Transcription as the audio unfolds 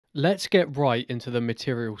Let's get right into the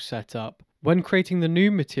material setup. When creating the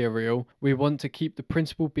new material, we want to keep the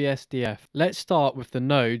principal BSDF. Let's start with the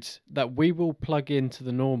nodes that we will plug into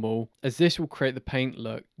the normal, as this will create the paint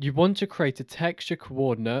look. You want to create a texture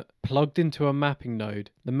coordinate plugged into a mapping node.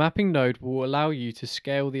 The mapping node will allow you to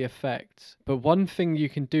scale the effects. But one thing you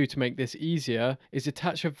can do to make this easier is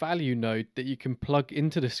attach a value node that you can plug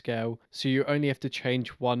into the scale, so you only have to change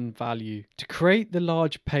one value. To create the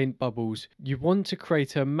large paint bubbles, you want to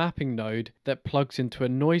create a mapping node that plugs into a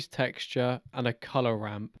noise texture and a color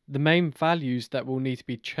ramp. The main values that will need to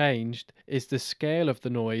be changed is the scale of the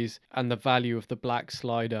noise and the value of the black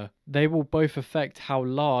slider. They will both affect how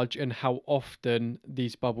large and how often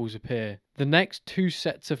these bubbles appear. The next two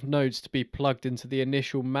sets of nodes to be plugged into the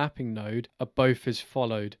initial mapping node are both as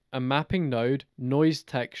followed: a mapping node, noise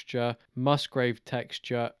texture, Musgrave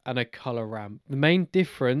texture, and a color ramp. The main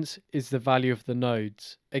difference is the value of the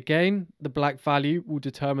nodes. Again, the black value will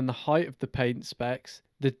determine the height of the paint specs.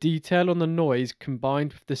 The detail on the noise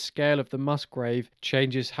combined with the scale of the Musgrave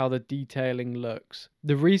changes how the detailing looks.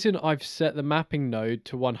 The reason I've set the mapping node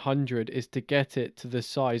to 100 is to get it to the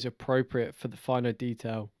size appropriate for the finer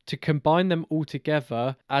detail. To combine them all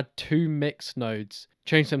together, add two mix nodes.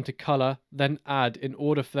 Change them to color, then add in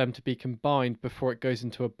order for them to be combined before it goes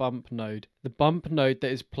into a bump node. The bump node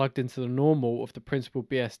that is plugged into the normal of the principal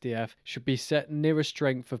BSDF should be set near a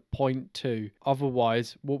strength of 0.2,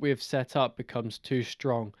 otherwise what we have set up becomes too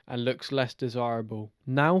strong and looks less desirable.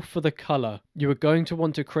 Now for the color. You are going to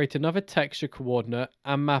want to create another texture coordinate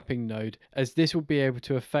and mapping node, as this will be able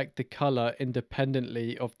to affect the color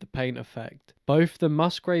independently of the paint effect. Both the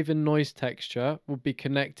Musgrave and noise texture will be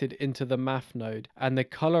connected into the math node, and the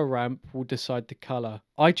color ramp will decide the color.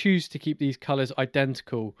 I choose to keep these colors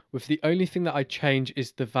identical, with the only thing that I change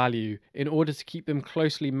is the value, in order to keep them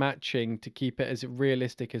closely matching to keep it as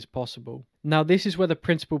realistic as possible. Now this is where the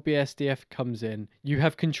principal BSDF comes in. You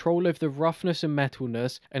have control over the roughness and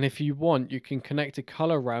metalness, and if you want you can connect a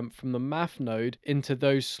color ramp from the math node into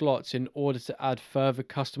those slots in order to add further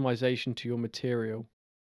customization to your material.